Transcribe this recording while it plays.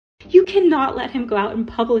You cannot let him go out in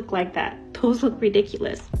public like that. Those look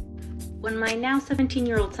ridiculous. When my now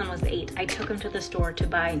 17-year-old son was 8, I took him to the store to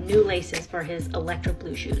buy new laces for his electric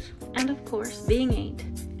blue shoes. And of course, being 8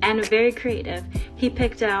 and very creative, he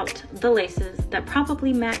picked out the laces that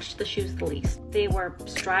probably matched the shoes the least. They were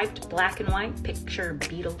striped black and white, picture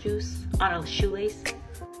Beetlejuice on a shoelace.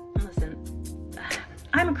 Listen,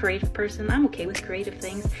 I'm a creative person. I'm okay with creative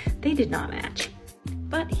things. They did not match.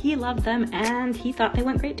 But he loved them and he thought they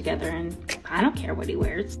went great together, and I don't care what he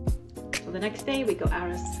wears. So the next day we go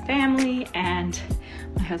out as a family and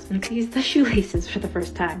my husband sees the shoelaces for the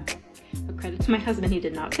first time. But credit to my husband, he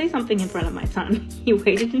did not say something in front of my son. He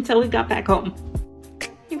waited until we got back home.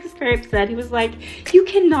 He was very upset. He was like, you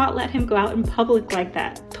cannot let him go out in public like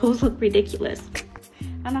that. Those look ridiculous.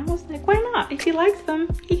 And I was like, why not? If he likes them,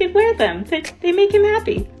 he could wear them. They make him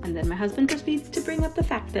happy. And then my husband proceeds to bring up the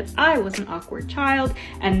fact that I was an awkward child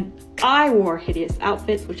and I wore hideous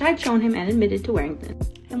outfits, which I'd shown him and admitted to wearing them.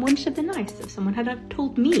 And wouldn't it have been nice if someone had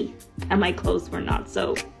told me that my clothes were not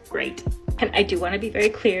so great? And I do want to be very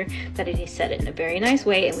clear that he said it in a very nice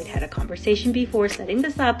way, and we'd had a conversation before setting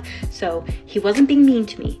this up, so he wasn't being mean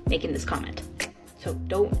to me making this comment. So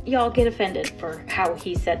don't y'all get offended for how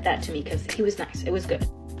he said that to me, because he was nice. It was good.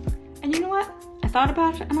 And you know what? I thought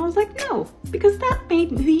about it and I was like, no, because that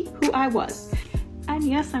made me who I was. And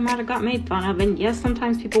yes, I might have got made fun of, and yes,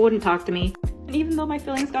 sometimes people wouldn't talk to me. And even though my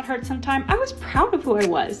feelings got hurt sometime, I was proud of who I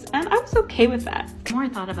was, and I was okay with that. The more I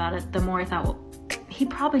thought about it, the more I thought, well, he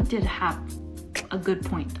probably did have a good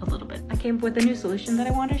point a little bit. I came up with a new solution that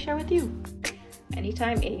I wanted to share with you.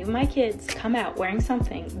 Anytime any of my kids come out wearing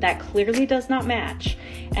something that clearly does not match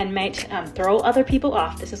and might throw other people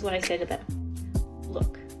off, this is what I say to them.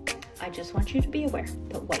 Look, I just want you to be aware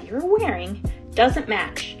that what you're wearing doesn't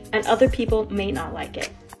match and other people may not like it.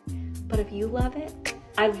 But if you love it,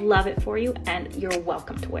 I love it for you and you're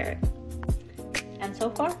welcome to wear it. And so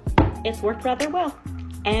far, it's worked rather well.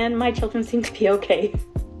 And my children seem to be okay.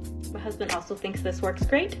 My husband also thinks this works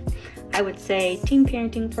great. I would say teen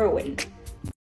parenting for a win.